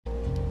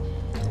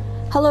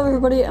Hello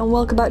everybody and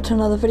welcome back to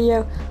another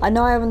video. I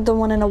know I haven't done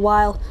one in a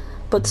while,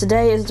 but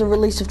today is the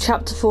release of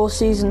Chapter 4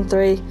 Season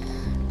 3.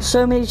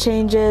 So many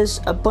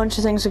changes, a bunch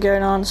of things are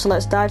going on, so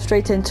let's dive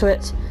straight into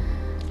it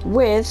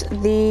with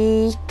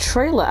the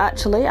trailer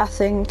actually. I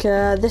think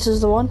this is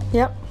the one.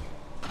 Yep,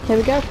 here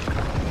we go.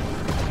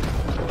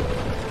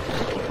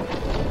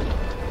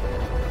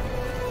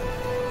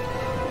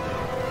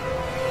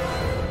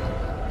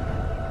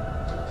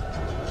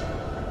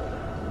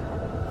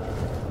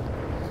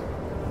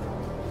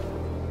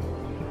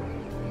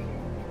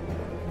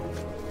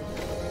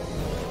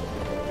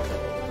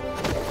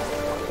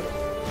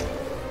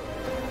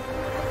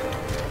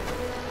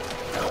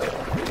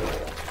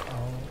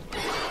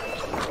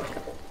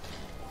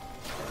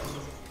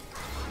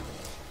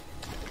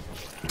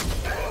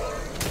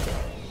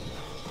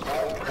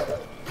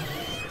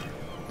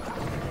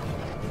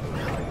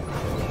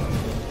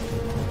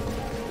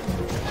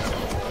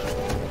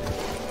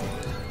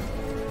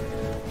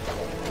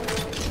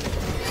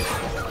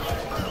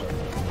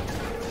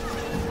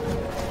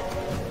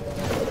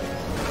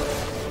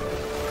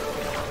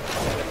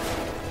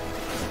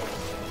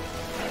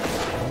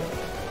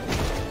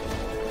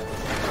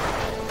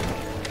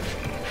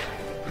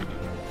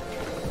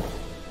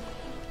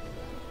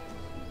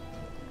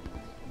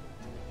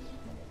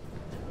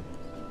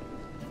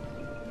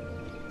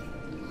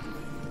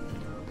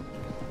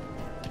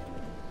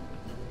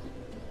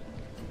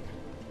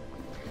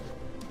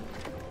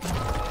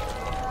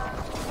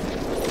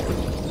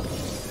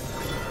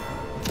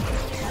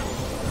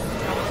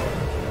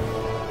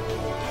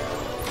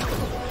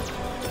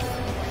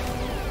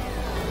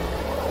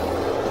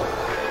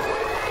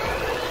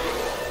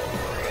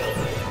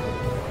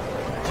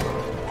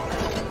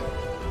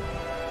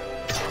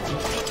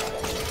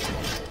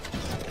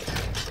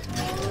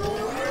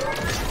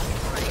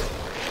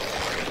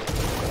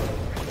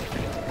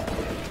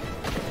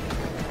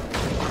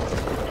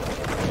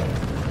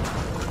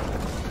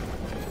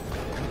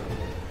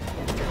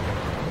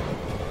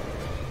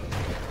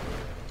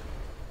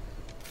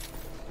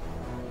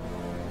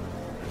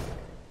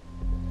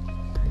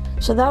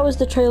 So that was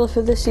the trailer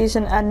for this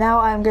season, and now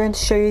I'm going to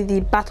show you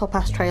the Battle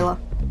Pass trailer.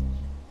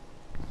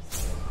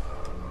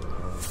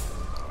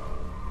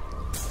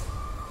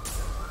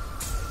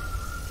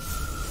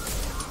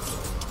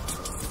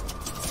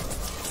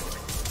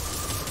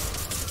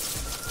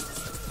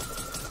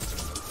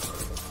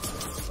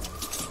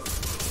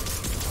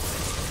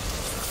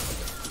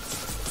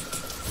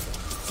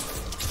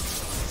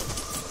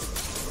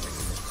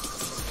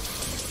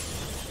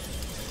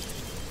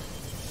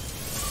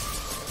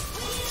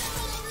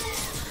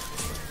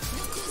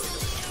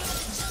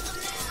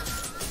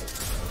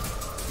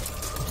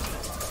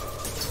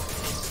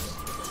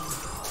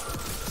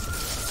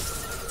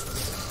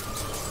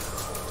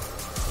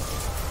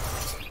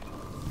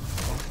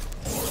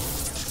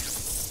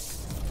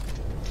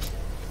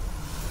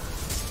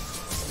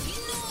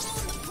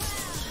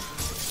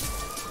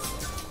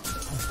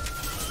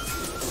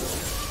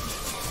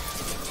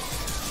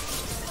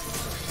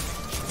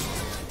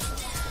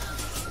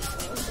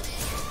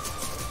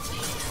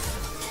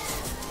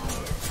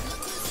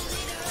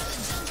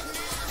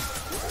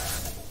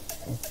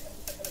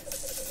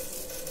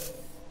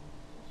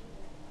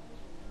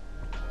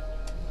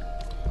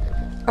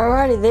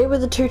 Alrighty, they were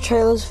the two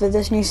trailers for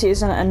this new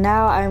season, and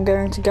now I'm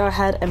going to go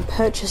ahead and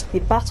purchase the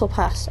Battle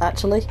Pass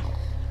actually.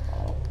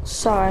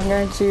 So I'm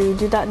going to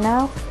do that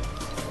now,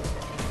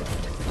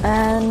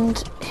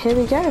 and here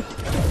we go.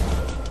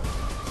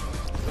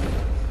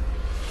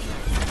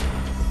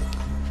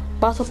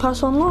 Battle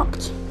Pass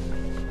unlocked.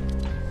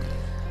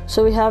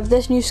 So we have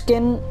this new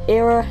skin,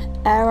 Era,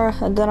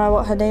 I don't know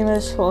what her name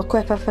is, we'll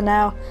equip her for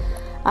now,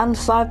 and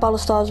 5 battle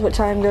stars, which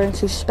I am going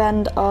to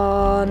spend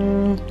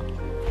on...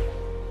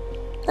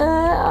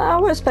 I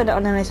won't spend it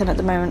on anything at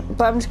the moment,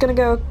 but I'm just going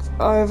to go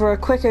over a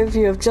quick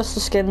overview of just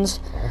the skins.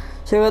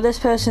 So we've got this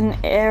person,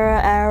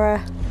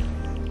 Era,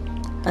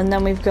 and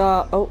then we've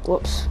got, oh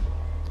whoops,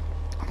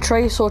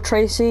 Trace or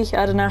Tracy,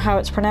 I don't know how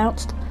it's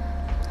pronounced.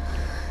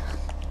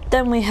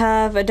 Then we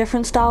have a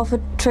different style for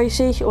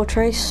Tracy or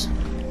Trace.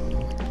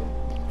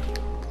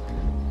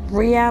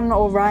 Rian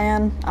or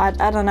Ryan, I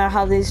don't know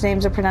how these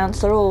names are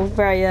pronounced, they're all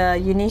very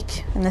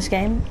unique in this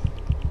game.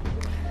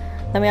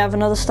 Then we have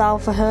another style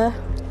for her.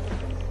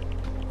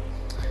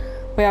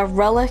 We have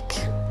Relic,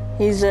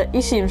 he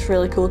seems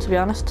really cool to be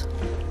honest.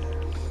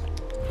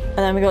 And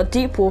then we got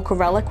Deep Walker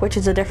Relic, which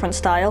is a different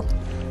style.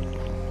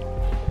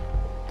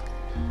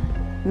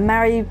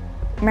 Mary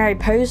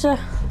Poser,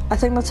 I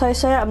think that's how you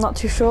say it, I'm not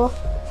too sure.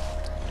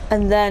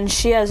 And then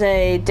she has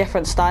a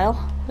different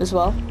style as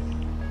well.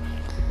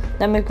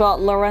 Then we've got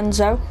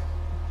Lorenzo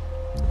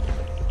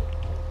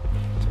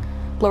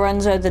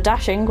the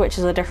Dashing, which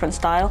is a different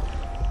style.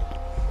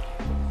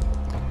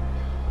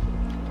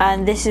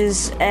 And this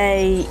is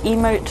a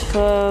emote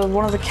for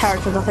one of the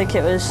characters, I think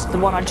it was the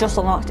one I just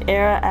unlocked,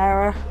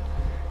 Era.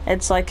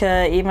 It's like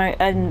a emote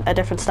in a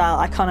different style,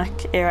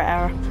 iconic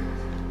Era.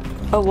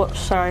 Oh whoops,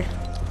 sorry.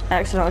 I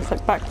accidentally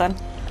clicked back then.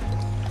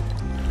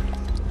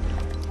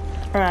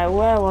 Right,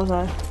 where was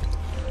I?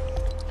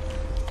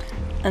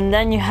 And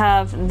then you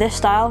have this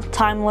style,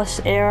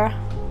 timeless era.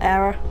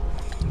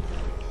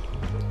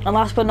 And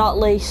last but not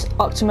least,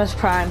 Optimus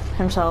Prime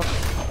himself.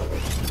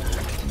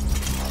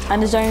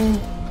 And his own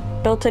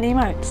built-in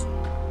emotes.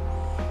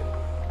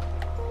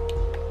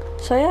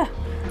 So yeah.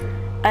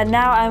 And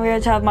now I'm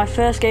going to have my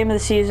first game of the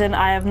season.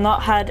 I have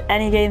not had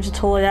any games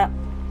at all yet.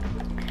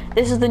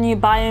 This is the new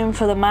biome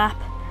for the map.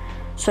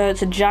 So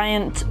it's a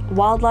giant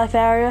wildlife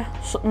area.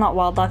 Not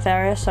wildlife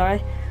area,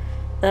 sorry.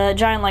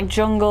 Giant like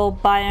jungle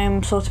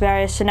biome sort of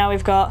area. So now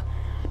we've got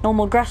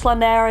normal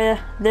grassland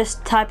area, this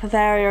type of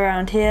area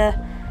around here.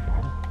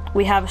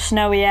 We have a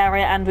snowy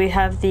area and we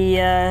have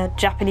the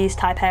Japanese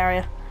type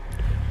area.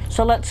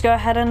 So let's go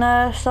ahead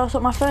and start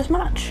up my first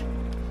match.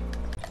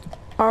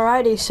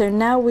 Alrighty, so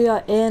now we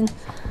are in.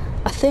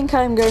 I think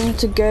I'm going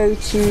to go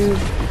to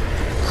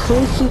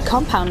Creaky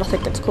Compound, I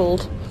think it's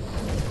called.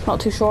 Not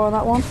too sure on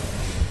that one.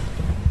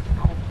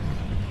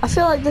 I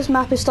feel like this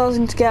map is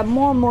starting to get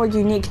more and more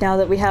unique now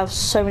that we have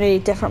so many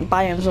different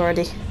biomes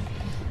already.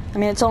 I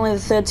mean, it's only the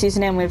third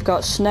season in. We've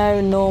got snow,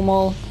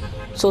 normal,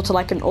 sort of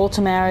like an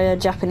autumn area,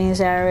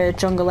 Japanese area,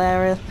 jungle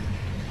area.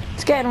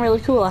 It's getting really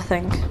cool, I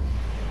think.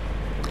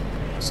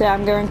 So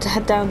I'm going to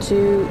head down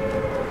to,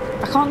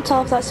 I can't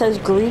tell if that says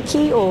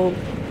Greeky or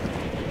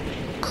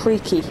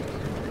Creaky.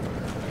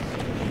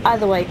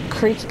 Either way,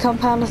 Creaky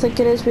Compound I think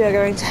it is. We are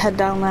going to head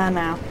down there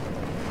now.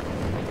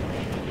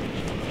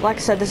 Like I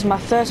said, this is my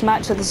first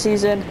match of the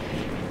season.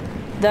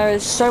 There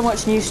is so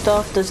much new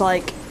stuff. There's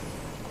like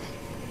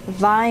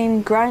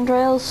vine grind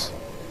rails,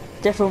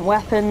 different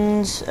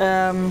weapons,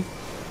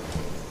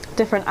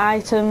 different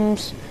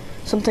items.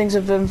 Some things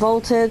have been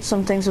vaulted,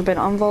 some things have been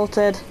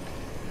unvaulted,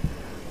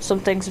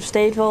 some things have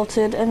stayed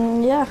vaulted,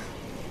 and yeah,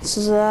 this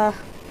is a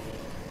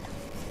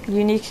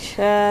unique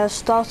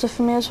starter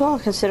for me as well,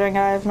 considering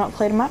I have not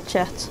played a match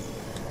yet.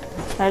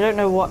 I don't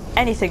know what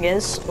anything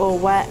is or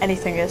where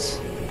anything is.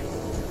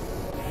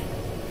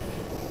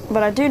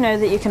 But I do know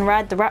that you can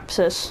ride the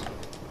raptors.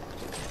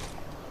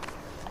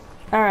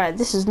 Alright,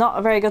 this is not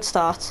a very good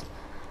start.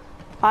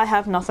 I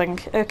have nothing.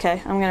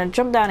 Okay, I'm going to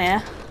jump down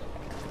here.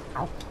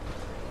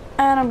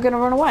 And I'm going to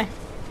run away.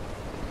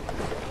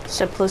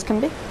 Simple as can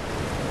be.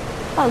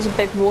 Oh, there's a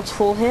big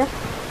waterfall here.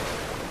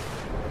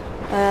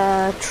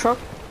 Truck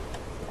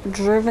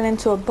driven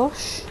into a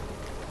bush.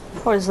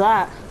 What is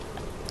that?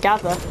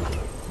 Gather.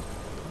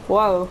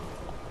 Whoa.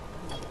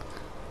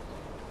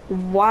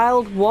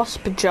 Wild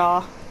wasp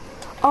jar.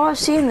 Oh, I've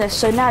seen this.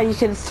 So now you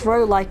can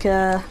throw like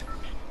a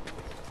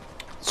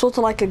sort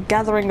of like a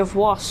gathering of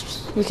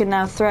wasps. You can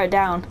now throw it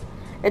down.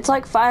 It's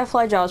like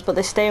firefly jars, but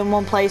they stay in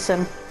one place,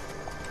 and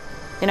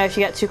you know, if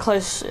you get too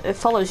close, it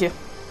follows you.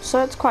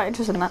 So it's quite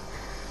interesting that.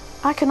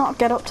 I cannot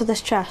get up to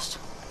this chest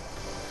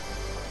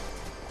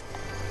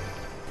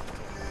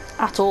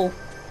at all.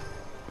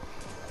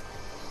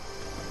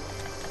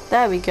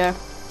 There we go.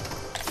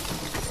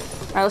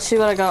 Alright, let's see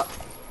what I got.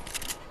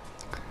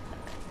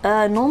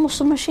 Normal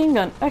submachine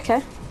gun.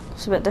 Okay,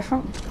 it's a bit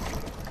different.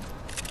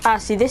 Ah,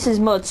 see, this is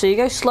mud, so you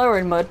go slower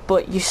in mud,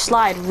 but you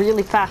slide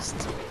really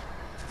fast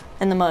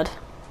in the mud,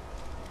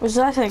 which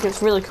I think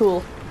is really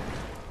cool,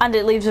 and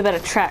it leaves a bit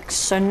of tracks.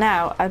 So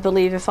now I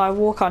believe if I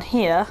walk on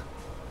here,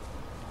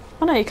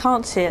 oh no, you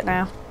can't see it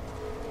now.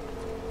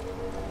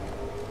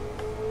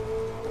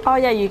 Oh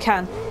yeah, you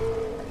can.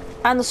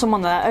 And there's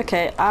someone there.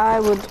 Okay, I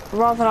would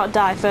rather not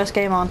die first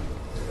game on.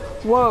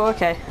 Whoa,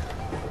 okay.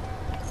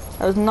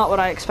 That was not what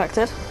I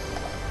expected.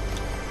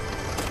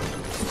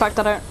 In fact,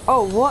 I don't...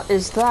 Oh, what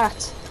is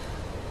that?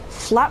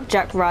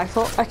 Flapjack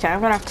rifle. Okay,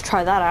 I'm gonna have to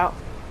try that out.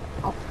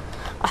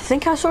 I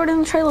think I saw it in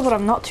the trailer, but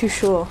I'm not too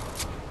sure.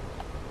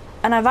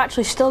 And I've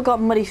actually still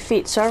got muddy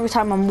feet, so every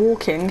time I'm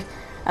walking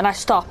and I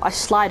stop, I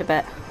slide a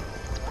bit.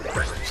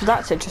 So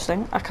that's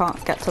interesting. I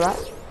can't get to that.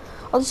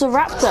 Oh, there's a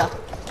raptor.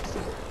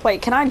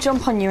 Wait, can I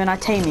jump on you and I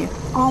tame you?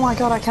 Oh my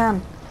god, I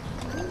can.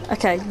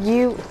 Okay,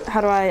 you...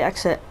 How do I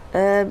exit?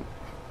 There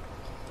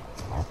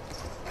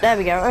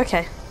we go.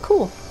 Okay,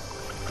 cool.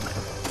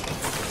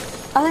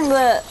 I think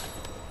that...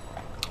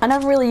 I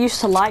never really used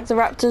to like the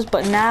raptors,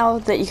 but now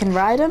that you can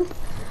ride them,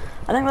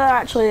 I think they're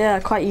actually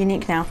quite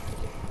unique now.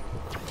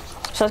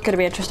 So it's going to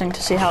be interesting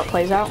to see how it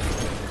plays out.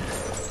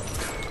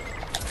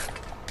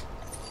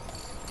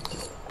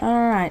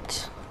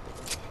 Alright.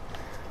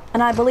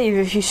 And I believe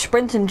if you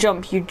sprint and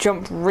jump, you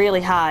jump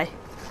really high.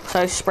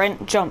 So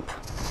sprint, jump.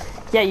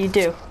 Yeah, you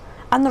do.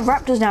 And the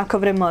raptor's now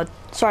covered in mud.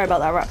 Sorry about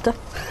that, raptor.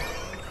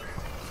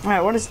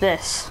 Alright, what is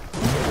this?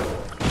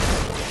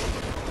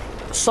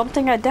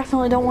 Something I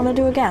definitely don't want to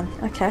do again.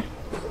 Okay.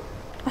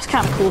 That's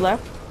kind of cool, though.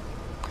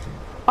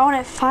 Oh, and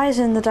it fires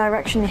in the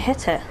direction you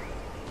hit it.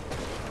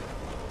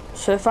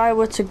 So if I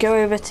were to go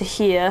over to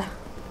here...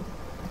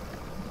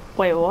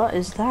 Wait, what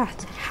is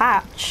that?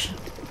 Hatch?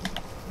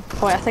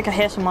 Oh, wait, I think I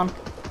hear someone.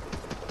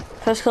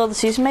 First kill of the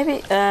season,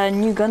 maybe?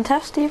 New gun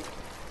test, Steve?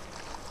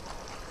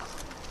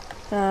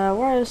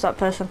 Where is that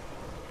person?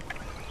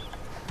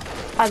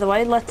 Either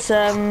way, let's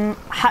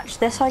hatch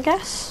this, I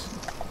guess.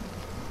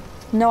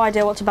 No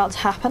idea what's about to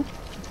happen.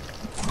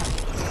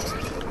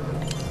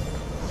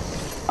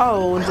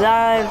 Oh,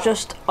 I've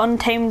just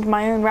untamed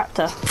my own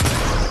raptor.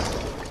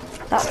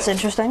 That's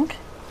interesting.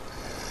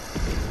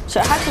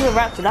 So it hatches a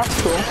raptor,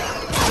 that's cool.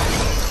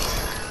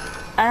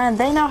 And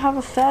they now have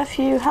a fair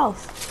few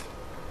health.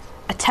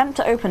 Attempt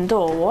to open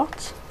door,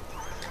 what?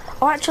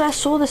 Oh, actually I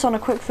saw this on a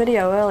quick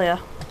video earlier.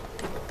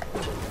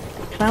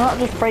 Can I not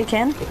just break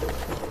in?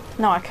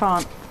 No, I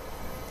can't.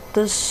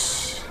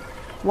 There's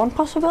one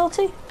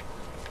possibility?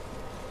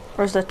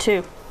 Or is there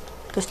two?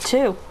 There's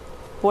two.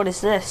 What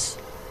is this?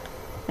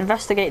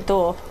 Investigate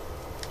door.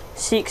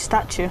 Seek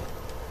statue.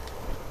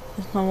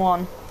 There's no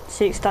one.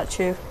 Seek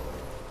statue.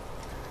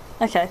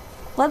 Okay,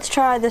 let's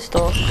try this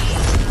door.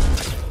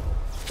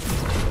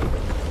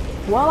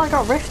 Well, I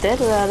got rifted.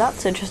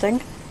 That's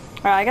interesting.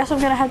 Alright, I guess I'm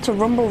gonna head to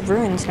Rumble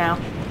Ruins now.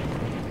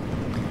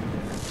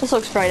 This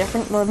looks very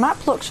different. The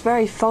map looks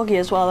very foggy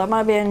as well. That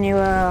might be a new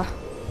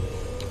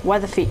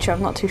weather feature.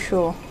 I'm not too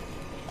sure.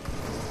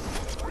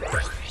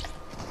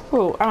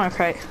 Ooh, ammo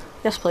crate.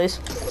 Yes, please.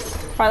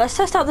 Right, let's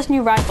test out this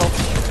new rifle.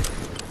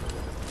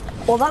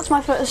 Well, that's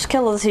my first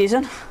kill of the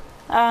season,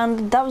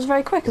 and that was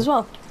very quick as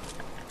well.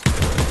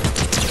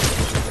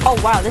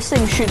 Oh wow, this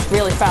thing shoots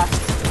really fast.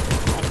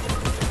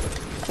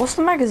 What's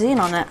the magazine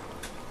on it?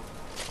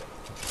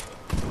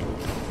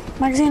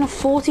 Magazine of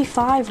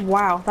 45.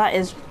 Wow, that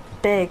is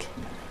big.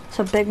 It's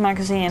a big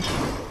magazine.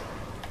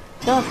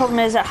 The only problem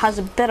is it has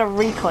a bit of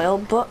recoil,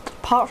 but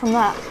apart from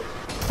that,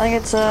 I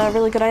think it's a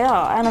really good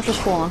AR, and I've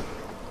just fallen.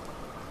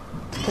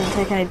 Didn't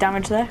take any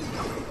damage there.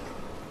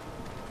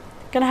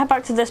 Gonna head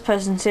back to this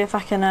person and see if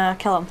I can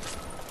kill him.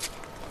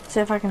 See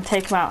if I can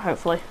take him out,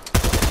 hopefully.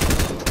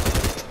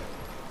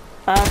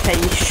 Okay,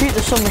 you shoot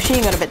the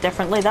submachine gun a bit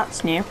differently,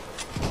 that's new.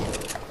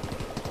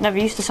 Never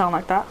used to sound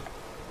like that.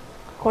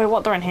 Wait,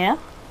 what, they're in here?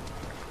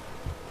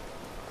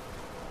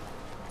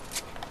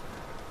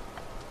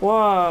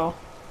 Whoa.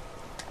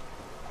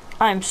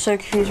 I am so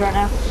confused right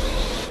now.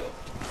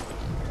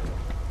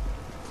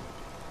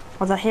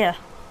 Oh, they're here.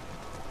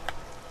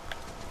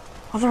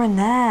 Oh, they're in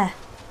there.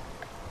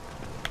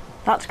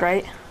 That's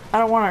great. I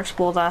don't want to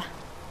explore there.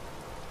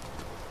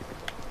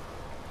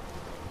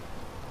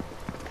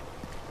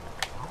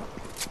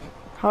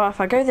 How about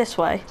if I go this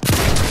way?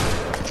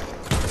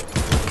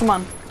 Come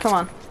on, come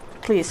on,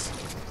 please.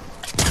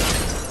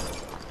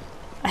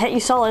 I hit you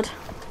solid.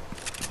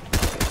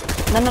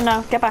 No, no,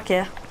 no, get back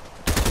here.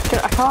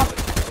 I can't.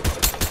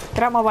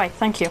 Get out of my way,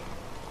 thank you.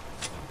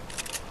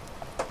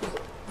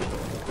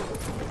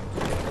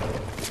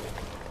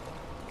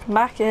 Come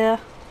back here.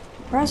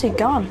 Where has he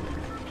gone?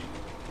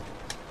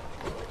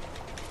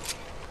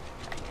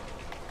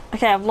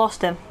 Okay, I've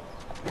lost him.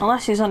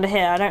 Unless he's under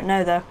here, I don't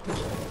know though.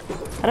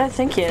 I don't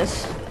think he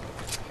is.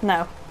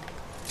 No.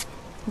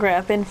 Great,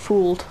 I've been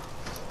fooled.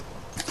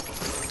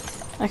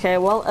 Okay,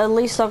 well at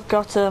least I've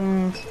got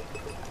a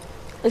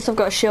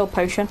shield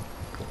potion.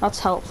 That's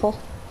helpful.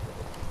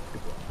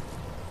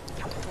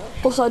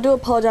 Also, I do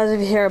apologise if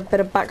you hear a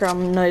bit of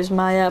background noise.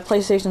 My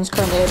PlayStation's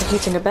currently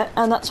overheating a bit,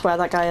 and that's where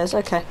that guy is.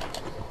 Okay.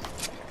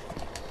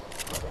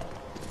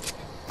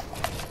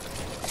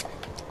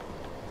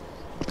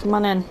 Come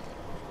on in.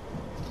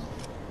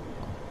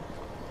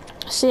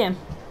 I see him.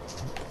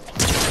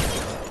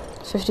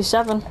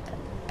 57.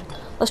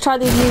 Let's try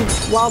these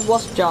new wild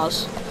wasp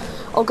jars.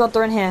 Oh god,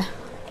 they're in here.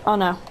 Oh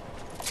no.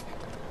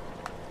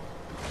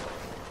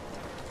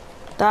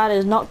 That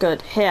is not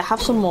good. Here,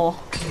 have some more.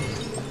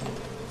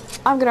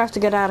 I'm gonna have to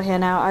get out of here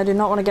now. I do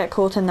not want to get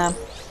caught in them.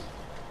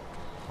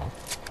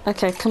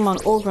 Okay, come on,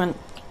 augment.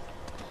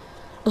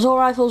 Assault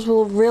rifles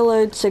will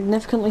reload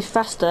significantly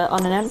faster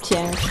on an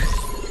emptying.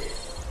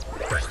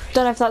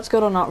 Don't know if that's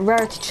good or not.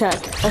 Rarity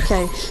check.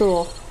 Okay,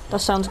 sure.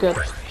 That sounds good.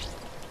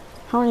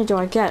 How many do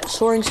I get?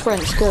 Soaring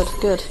sprints. Good,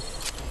 good.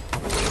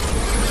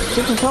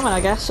 Keep them coming, I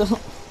guess.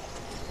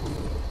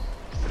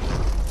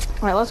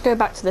 Right, let's go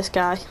back to this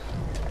guy.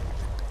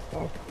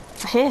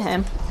 I hear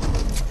him.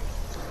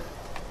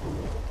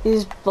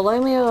 He's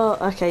below me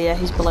or... Okay, yeah,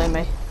 he's below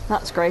me.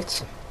 That's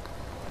great.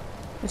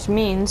 Which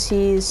means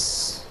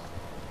he's...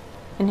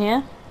 in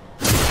here?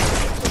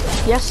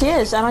 Yes, he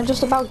is, and I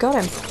just about got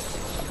him.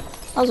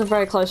 That was a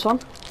very close one.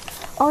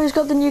 Oh, he's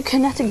got the new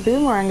kinetic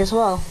boomerang as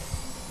well.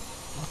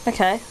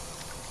 Okay.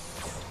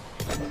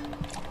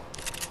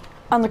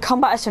 And the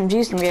combat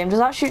SMGs in the game, does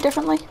that shoot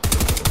differently?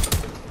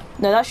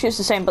 No, that shoots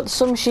the same, but the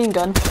submachine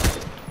gun,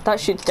 that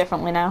shoots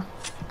differently now.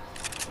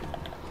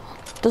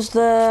 Does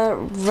the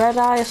red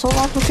eye assault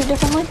rifle shoot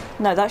differently?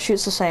 No, that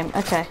shoots the same.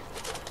 Okay.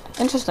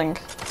 Interesting.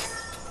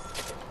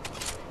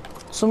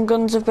 Some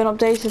guns have been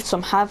updated,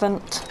 some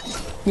haven't.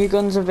 New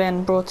guns have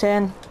been brought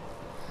in.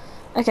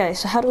 Okay,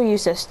 so how do we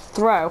use this?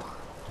 Throw.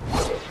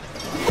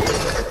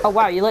 Oh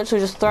wow, you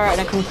literally just throw it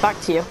and it comes back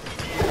to you.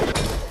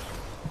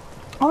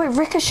 Oh, it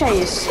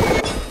ricochets.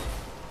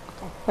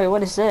 Wait,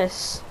 what is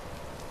this?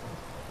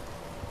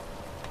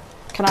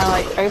 Can I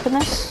like open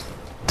this?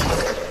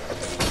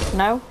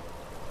 No?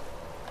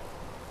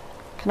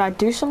 Can I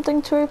do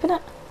something to open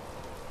it?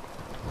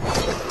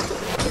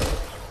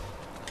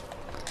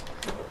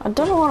 I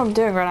don't know what I'm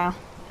doing right now.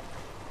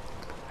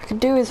 I could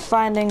do with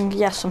finding,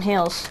 yes, some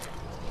heals.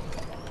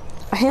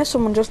 I hear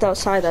someone just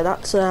outside there.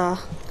 That's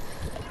not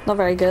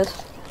very good.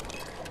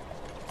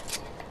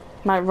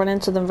 Might run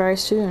into them very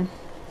soon.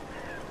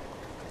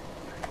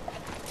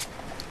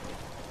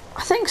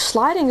 I think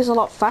sliding is a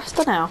lot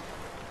faster now.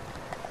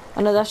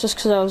 I know that's just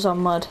because I was on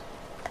mud.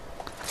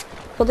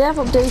 But they have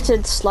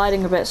updated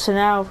sliding a bit, so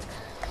now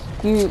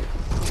you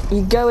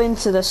go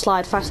into the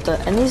slide faster.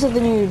 And these are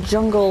the new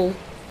jungle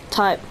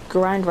type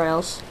grind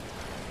rails.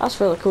 That's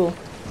really cool.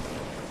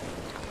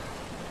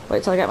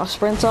 Wait till I get my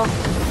sprint off.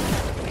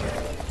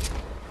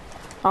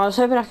 I was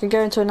hoping I could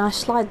go into a nice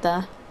slide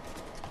there.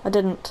 I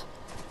didn't.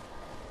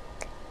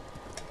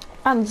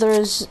 And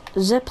there's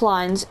zip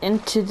lines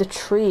into the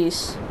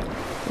trees.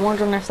 I'm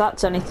wondering if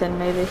that's anything,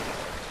 maybe.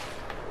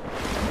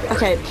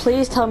 Okay,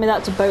 please tell me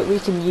that's a boat we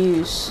can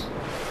use.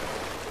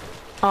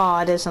 Oh,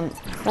 it isn't.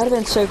 That'd have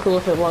been so cool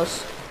if it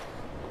was.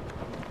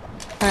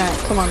 Alright,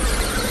 come on.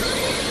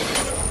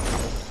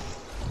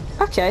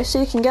 Okay, so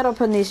you can get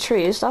up in these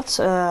trees. That's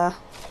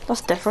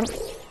different.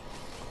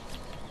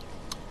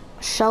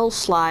 Shell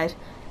slide.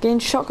 Gain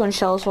shotgun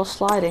shells while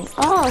sliding.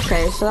 Oh,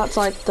 okay, so that's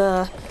like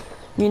the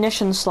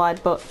munition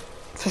slide, but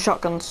for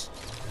shotguns.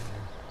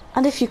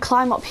 And if you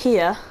climb up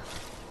here...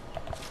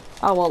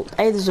 Oh, well,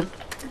 hey, there's a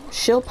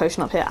shield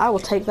potion up here. I will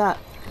take that.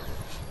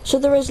 So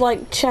there is,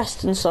 like,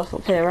 chests and stuff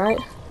up here, right?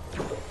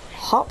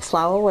 Hop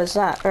flower, where's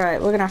that?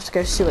 Alright, we're gonna have to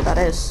go see what that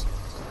is.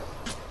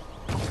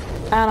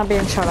 And I'm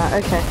being shot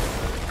at, okay.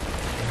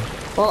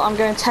 Well, I'm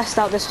going to test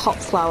out this hop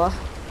flower.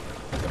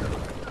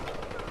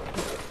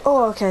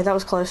 Oh, okay, that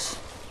was close.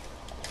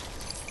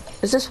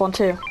 Is this one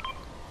too?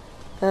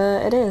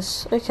 It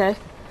is. Okay.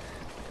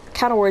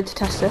 Kinda worried to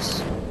test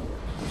this.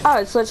 Oh,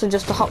 it's literally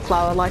just a hop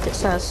flower, like it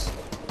says.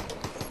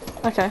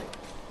 Okay.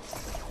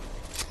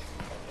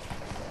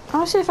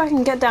 I'll see if I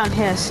can get down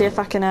here, see if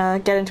I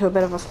can get into a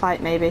bit of a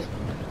fight, maybe.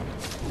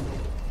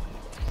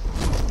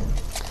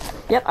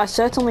 Yep, I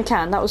certainly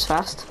can. That was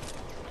fast.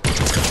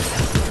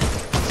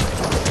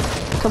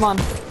 Come on.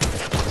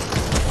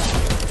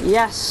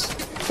 Yes!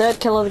 Third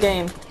kill of the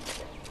game.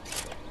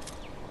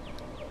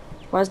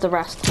 Where's the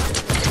rest?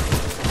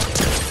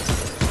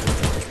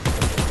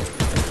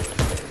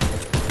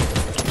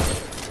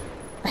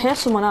 I hear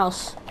someone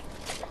else.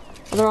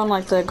 They're on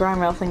like the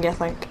grind rail thingy, I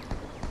think.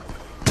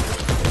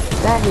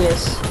 There he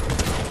is.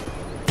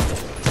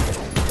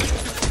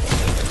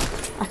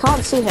 I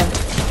can't see him.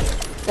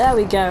 There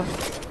we go.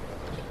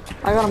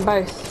 I got them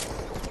both.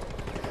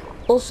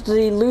 Also,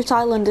 the loot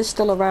island is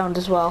still around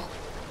as well.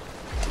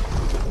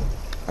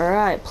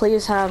 Alright,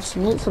 please have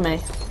some loot for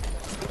me.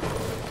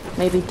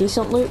 Maybe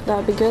decent loot,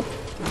 that'd be good.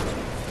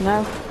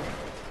 No?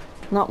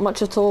 Not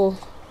much at all.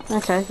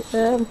 Okay,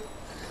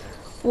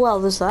 well,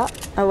 there's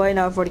that. Oh wait,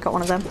 no, I've already got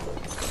one of them.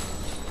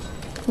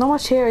 Not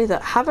much here either.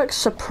 Havoc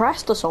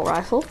suppressed assault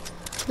rifle.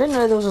 I didn't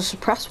know there was a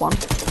suppressed one.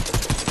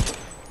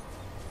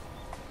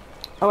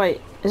 Oh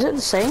wait, is it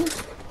the same?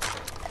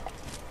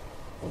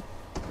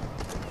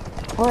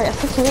 Oh wait, I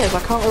think it is. I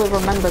can't really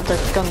remember the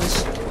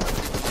guns.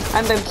 I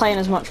haven't been playing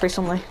as much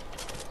recently.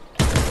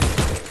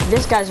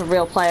 This guy's a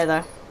real player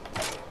though.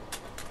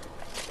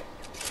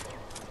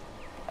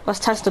 Let's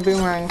test the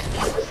boomerang.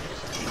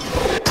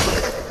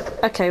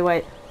 Okay,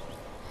 wait.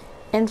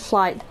 In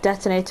flight,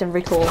 detonate and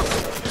recoil.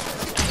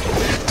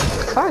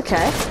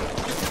 Okay.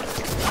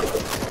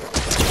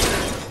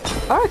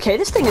 Okay,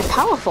 this thing is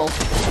powerful.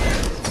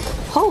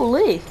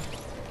 Holy.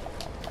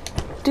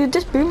 Dude,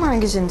 this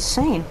boomerang is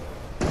insane.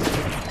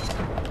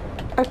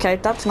 Okay,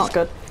 that's not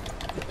good.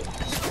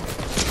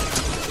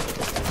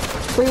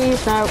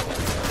 Please, no.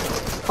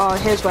 Oh,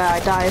 here's where I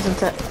die,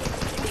 isn't it?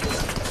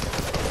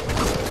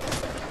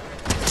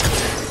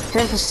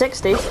 Hit him for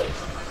 60.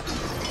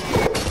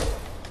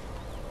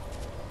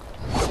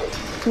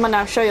 Come on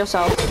now, show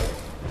yourself.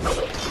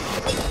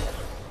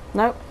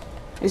 Nope,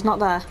 he's not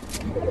there.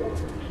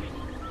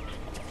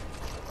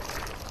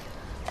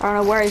 I don't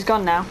know where he's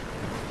gone now.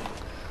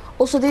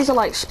 Also, these are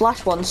like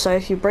splash ones, so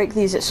if you break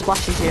these, it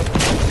splashes you.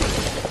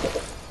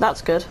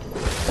 That's good.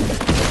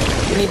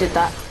 You needed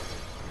that.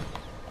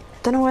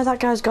 Don't know where that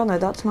guy's gone though,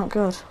 that's not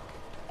good.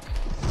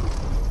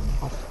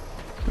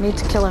 Need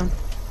to kill him.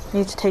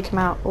 Need to take him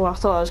out. Oh, I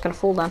thought I was going to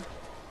fall then.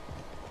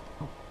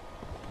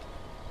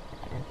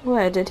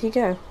 Where did he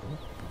go?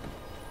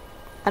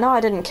 I know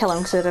I didn't kill him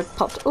because it had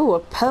popped. Ooh, a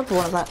purple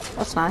one of that.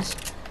 That's nice.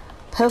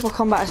 Purple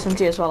combat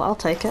SMG as well. I'll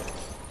take it.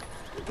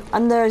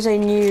 And there is a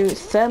new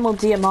thermal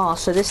DMR.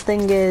 So this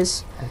thing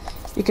is,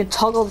 you can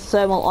toggle the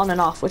thermal on and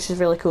off, which is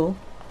really cool.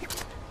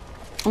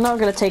 I'm not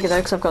going to take it though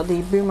because I've got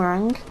the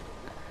boomerang.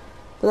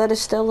 But that is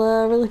still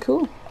really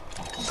cool.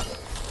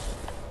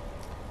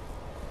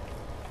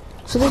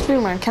 So this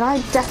boomerang, can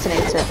I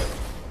detonate it?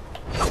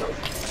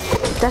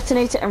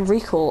 Detonate it and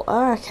recoil.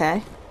 Oh,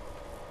 okay.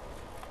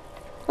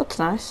 That's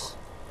nice.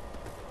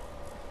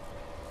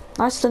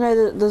 Nice to know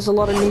that there's a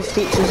lot of new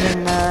features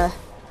in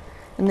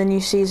the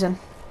new season.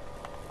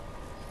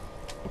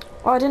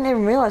 Oh, I didn't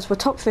even realise we're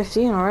top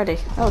 15 already.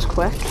 That was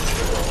quick.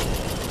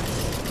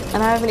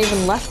 And I haven't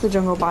even left the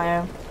jungle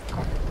biome.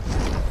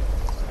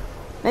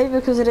 Maybe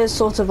because it is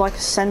sort of like a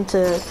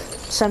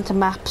centre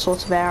map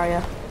sort of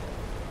area.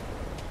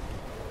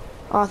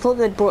 Oh, I thought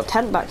they'd brought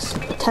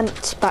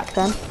tents back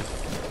then,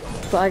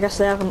 but I guess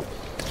they haven't.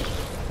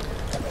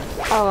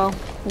 Oh well,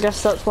 I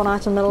guess that's one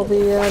item that'll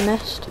be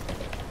missed.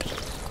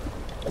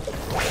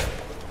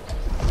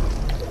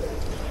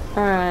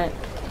 Alright.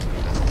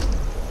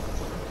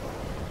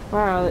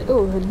 Where are they?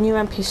 Ooh, a new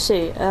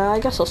NPC. I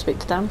guess I'll speak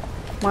to them.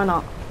 Why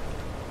not?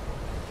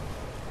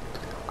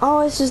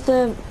 Oh, this is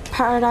the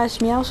Paradise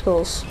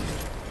Meowskulls.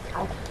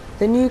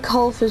 The new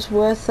Colf is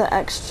worth the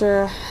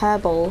extra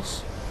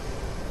hairballs.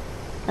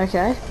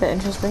 Okay, bit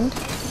interesting.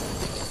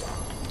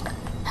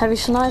 Heavy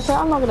sniper,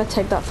 I'm not gonna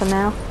take that for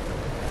now.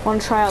 Want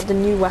to try out the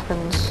new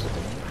weapons.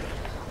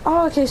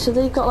 Oh, okay, so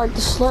they've got like the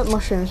slurp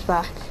mushrooms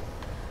back.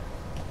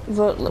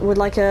 But with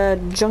like a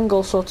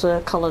jungle sort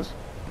of coloured.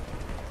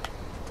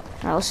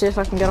 Alright, let's see if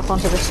I can get up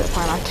onto this zip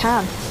line. I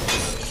can.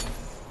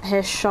 I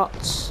hear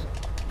shots.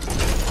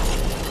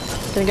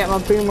 Gonna get my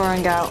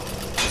boomerang out.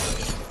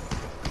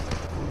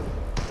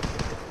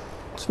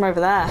 It's from over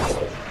there.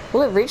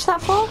 Will it reach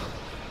that far?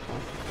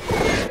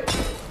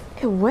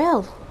 It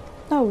will.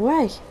 No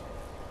way.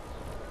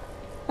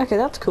 Okay,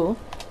 that's cool.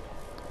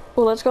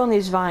 Well, let's go on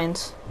these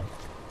vines.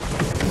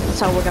 That's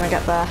how we're gonna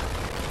get there.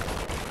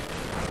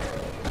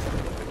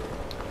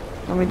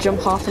 And we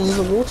jump off into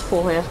the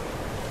waterfall here.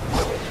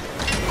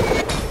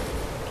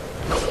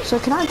 So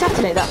can I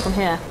detonate that from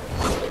here?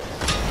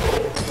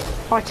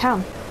 Oh, I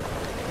can.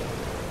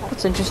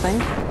 That's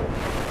interesting.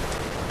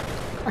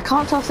 I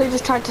can't tell if they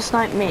just tried to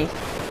snipe me.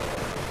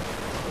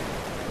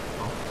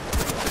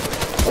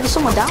 Oh, there's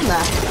someone down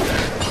there.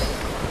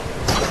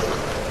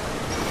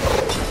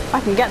 I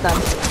can get them,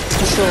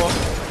 for sure.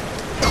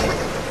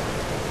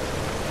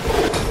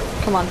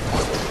 Come on.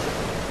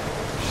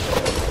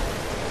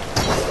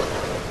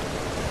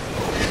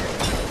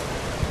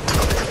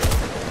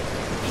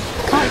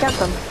 Can't get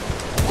them.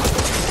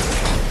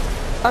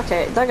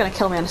 Okay, they're gonna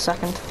kill me in a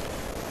second.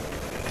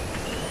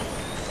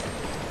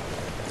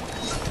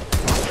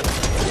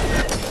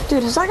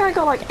 Dude, has that guy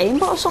got like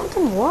aimbot or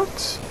something?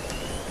 What?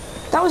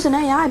 That was an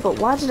AI, but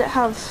why did it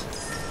have...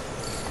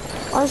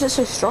 Why is it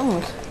so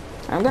strong?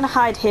 I'm gonna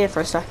hide here for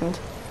a second.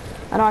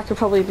 I know I could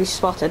probably be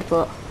spotted,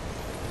 but...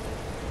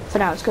 For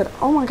now, it's good.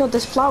 Oh my god,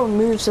 this flower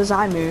moves as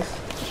I move.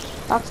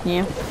 That's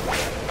new.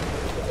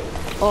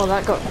 Oh,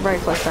 that got very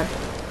close then.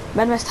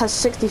 Medmist has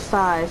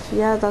 65.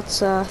 Yeah, that's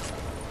gonna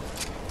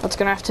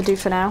have to do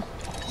for now.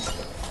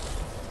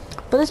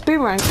 But this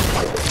boomerang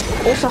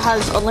also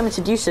has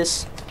unlimited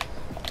uses.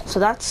 So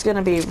that's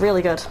gonna be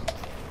really good.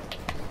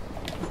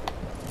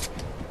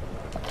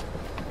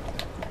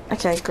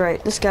 Okay,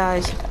 great. This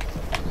guy...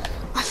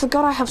 I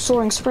forgot I have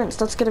soaring sprints.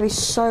 That's gonna be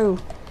so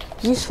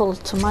useful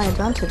to my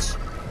advantage.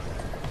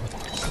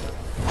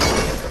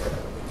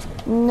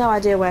 No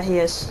idea where he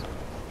is.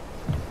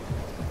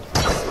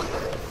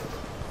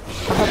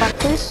 Go back,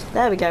 please.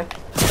 There we go.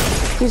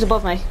 He's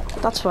above me.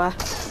 That's where.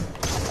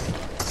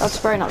 That's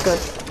very not good.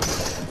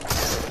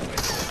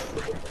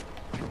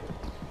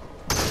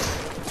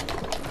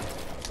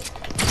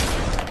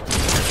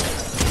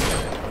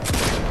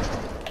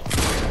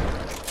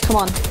 Come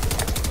on.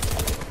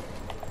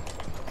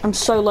 I'm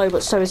so low,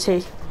 but so is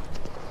he.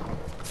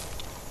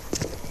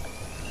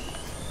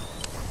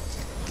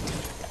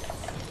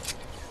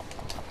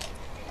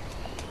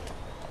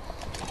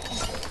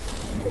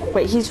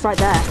 Wait, he's right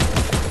there.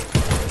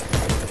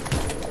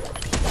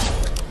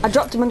 I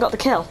dropped him and got the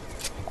kill.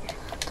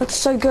 That's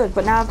so good,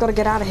 but now I've got to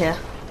get out of here.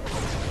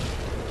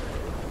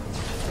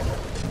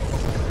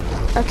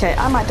 Okay,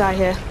 I might die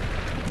here.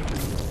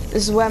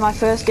 This is where my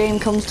first game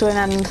comes to an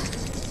end.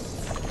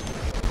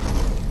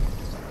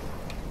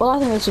 Well, I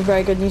think it's a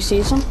very good new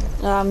season.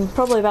 I'm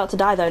probably about to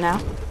die though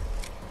now.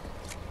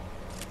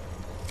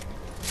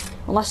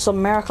 Unless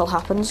some miracle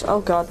happens. Oh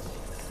god,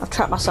 I've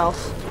trapped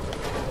myself.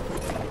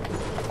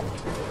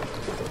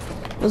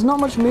 There's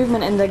not much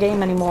movement in the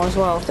game anymore as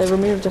well. They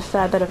removed a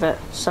fair bit of it,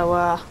 so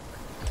I'm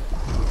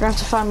gonna have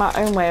to find my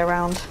own way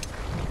around.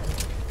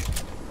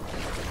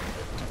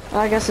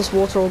 I guess this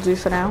water will do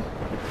for now.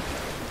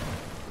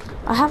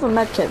 I have a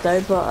medkit though,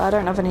 but I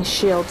don't have any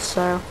shields,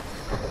 so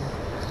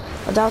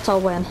I doubt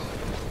I'll win.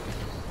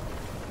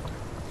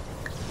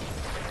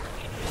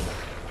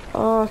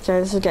 Okay,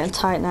 this is getting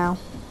tight now.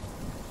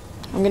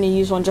 I'm gonna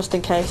use one just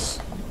in case.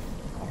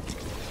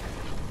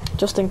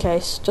 Just in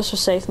case, just for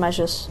safe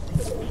measures.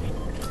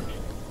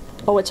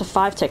 Oh, it's a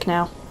 5-tick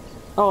now.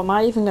 Oh, am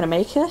I even gonna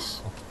make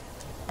this?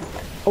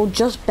 Oh,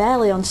 just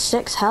barely on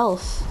 6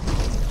 health.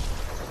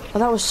 Oh,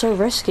 that was so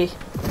risky.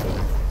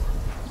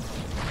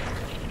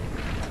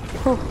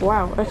 Oh,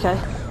 wow, okay.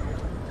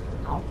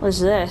 What is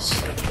this?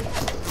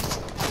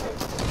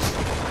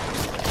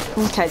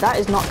 Okay, that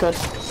is not good.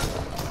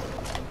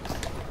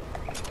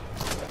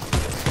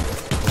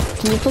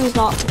 Can you please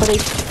not, buddy?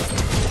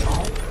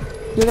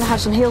 You're gonna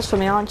have some heals for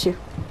me, aren't you?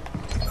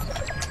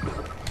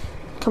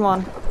 Come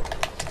on.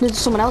 There's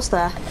someone else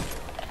there.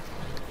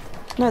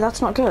 No,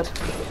 that's not good.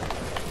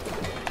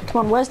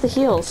 Come on, where's the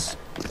heals?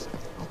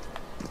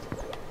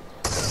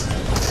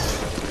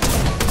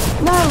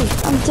 No,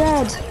 I'm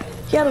dead.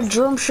 He had a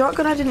drum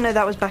shotgun. I didn't know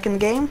that was back in the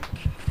game.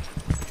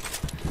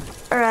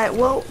 Alright,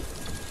 well,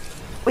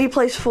 we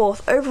placed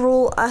 4th.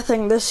 Overall, I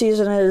think this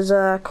season is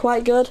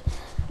quite good.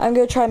 I'm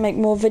going to try and make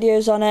more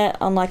videos on it,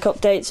 on like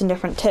updates and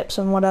different tips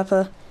and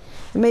whatever.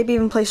 And maybe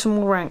even play some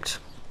more ranked.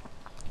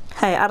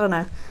 Hey, I don't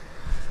know.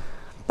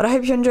 But I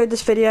hope you enjoyed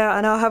this video.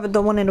 I know I haven't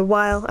done one in a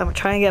while. I'm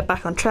trying to get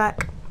back on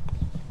track.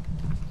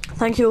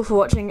 Thank you all for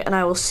watching, and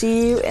I will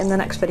see you in the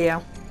next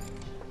video.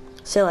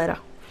 See you later.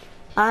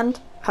 And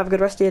have a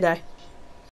good rest of your day.